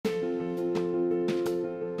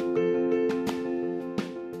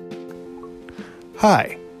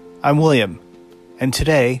Hi, I'm William, and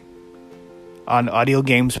today on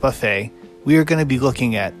Audiogames Buffet, we are going to be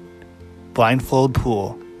looking at Blindfold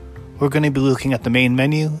Pool. We're going to be looking at the main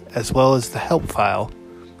menu as well as the help file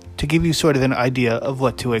to give you sort of an idea of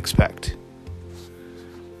what to expect.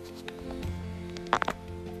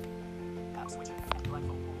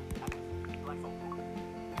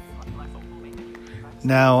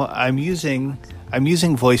 Now, I'm using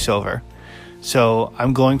VoiceOver. So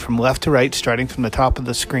I'm going from left to right, starting from the top of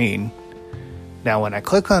the screen. Now when I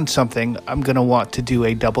click on something, I'm going to want to do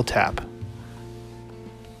a double tap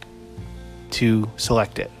to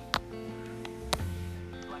select it.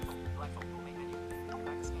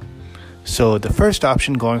 So the first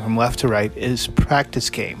option going from left to right is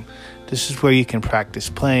Practice Game. This is where you can practice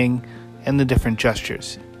playing and the different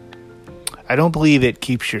gestures. I don't believe it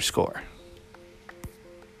keeps your score.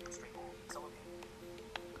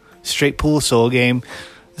 Straight pool solo game.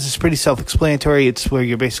 This is pretty self-explanatory. It's where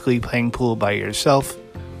you're basically playing pool by yourself.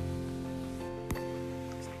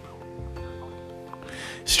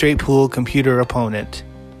 Straight pool computer opponent.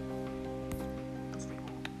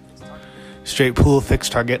 Straight pool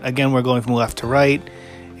fixed target. Again, we're going from left to right,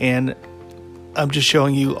 and I'm just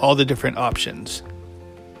showing you all the different options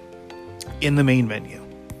in the main menu.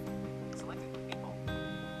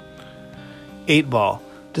 8-ball.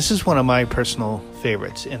 This is one of my personal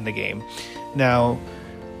favorites in the game. Now,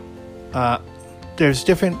 there's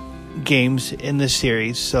different games in this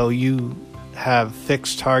series. So you have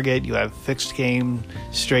fixed target, you have fixed game,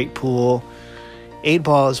 straight pool.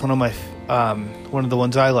 8-ball is one of the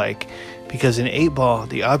ones I like, because in 8-ball,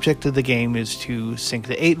 the object of the game is to sink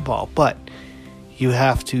the 8-ball, but you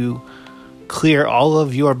have to clear all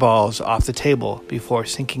of your balls off the table before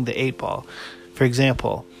sinking the 8-ball. For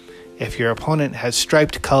example, if your opponent has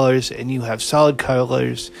striped colors and you have solid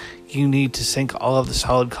colors, you need to sink all of the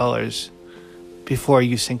solid colors before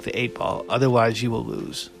you sink the 8-ball. Otherwise, you will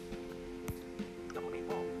lose.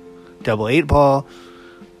 Double 8-ball.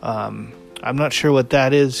 I'm not sure what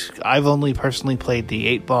that is. I've only personally played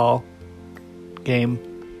the 8-ball game.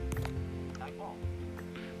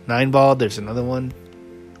 9-ball. There's another one.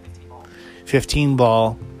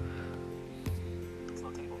 15-ball.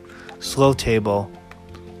 Slow table.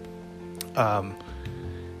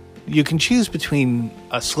 You can choose between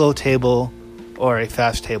a slow table or a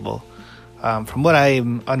fast table. From what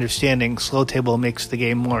I'm understanding, slow table makes the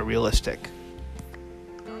game more realistic.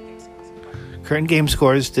 Current game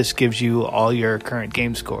scores. This gives you all your current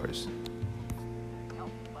game scores.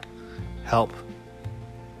 Help.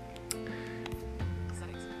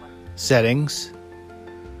 Settings.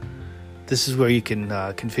 This is where you can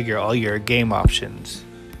configure all your game options.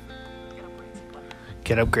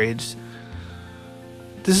 Get upgrades.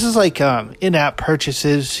 This is like in-app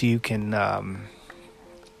purchases. So you can,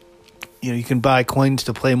 you can buy coins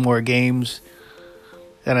to play more games,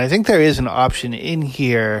 and I think there is an option in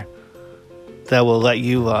here that will let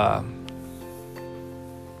you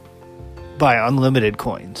buy unlimited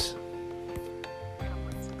coins.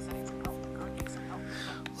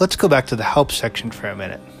 Let's go back to the help section for a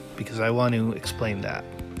minute because I want to explain that.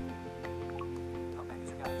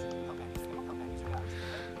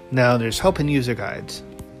 Now there's help and user guides.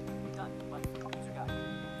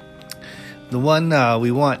 The one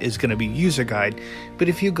we want is going to be user guide, but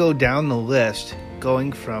if you go down the list,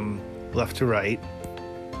 going from left to right,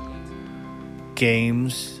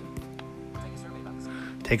 games,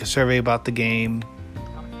 take a survey about the game,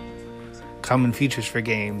 common features for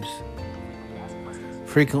games,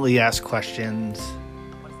 frequently asked questions,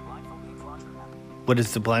 what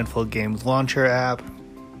is the Blindfold Games Launcher app?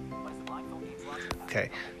 Okay,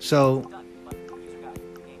 so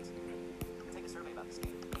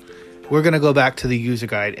we're going to go back to the user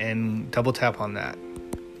guide and double tap on that.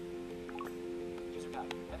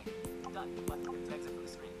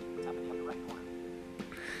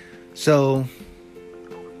 So,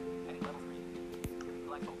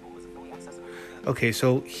 okay,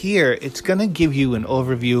 so here it's going to give you an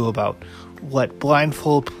overview about what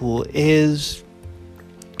Blindfold Pool is,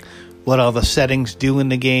 what all the settings do in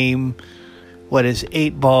the game, what is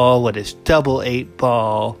 8-ball, what is double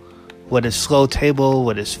 8-ball, what is slow table,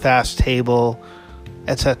 what is fast table,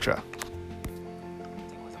 etc.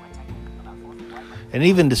 And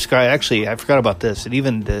even actually, I forgot about this. It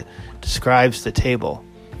even describes the table,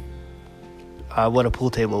 what a pool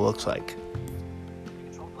table looks like.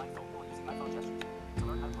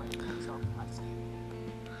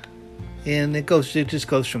 And it just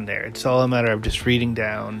goes from there. It's all a matter of just reading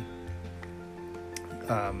down,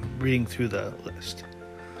 reading through the list.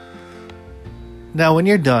 Now, when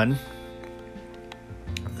you're done,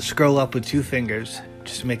 scroll up with two fingers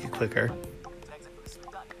just to make it quicker.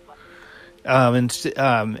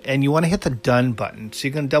 And you want to hit the done button. So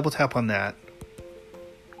you're going to double tap on that.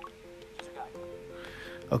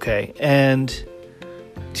 Okay, and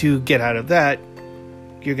to get out of that,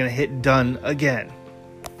 you're going to hit done again.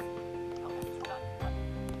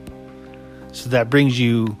 So that brings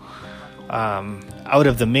you out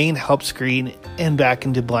of the main help screen and back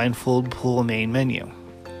into blindfold pool main menu.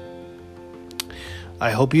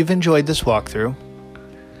 I hope you've enjoyed this walkthrough.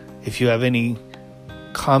 If you have any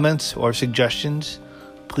comments or suggestions,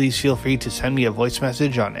 please feel free to send me a voice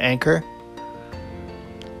message on Anchor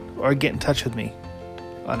or get in touch with me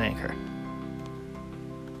on Anchor.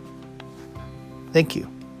 Thank you.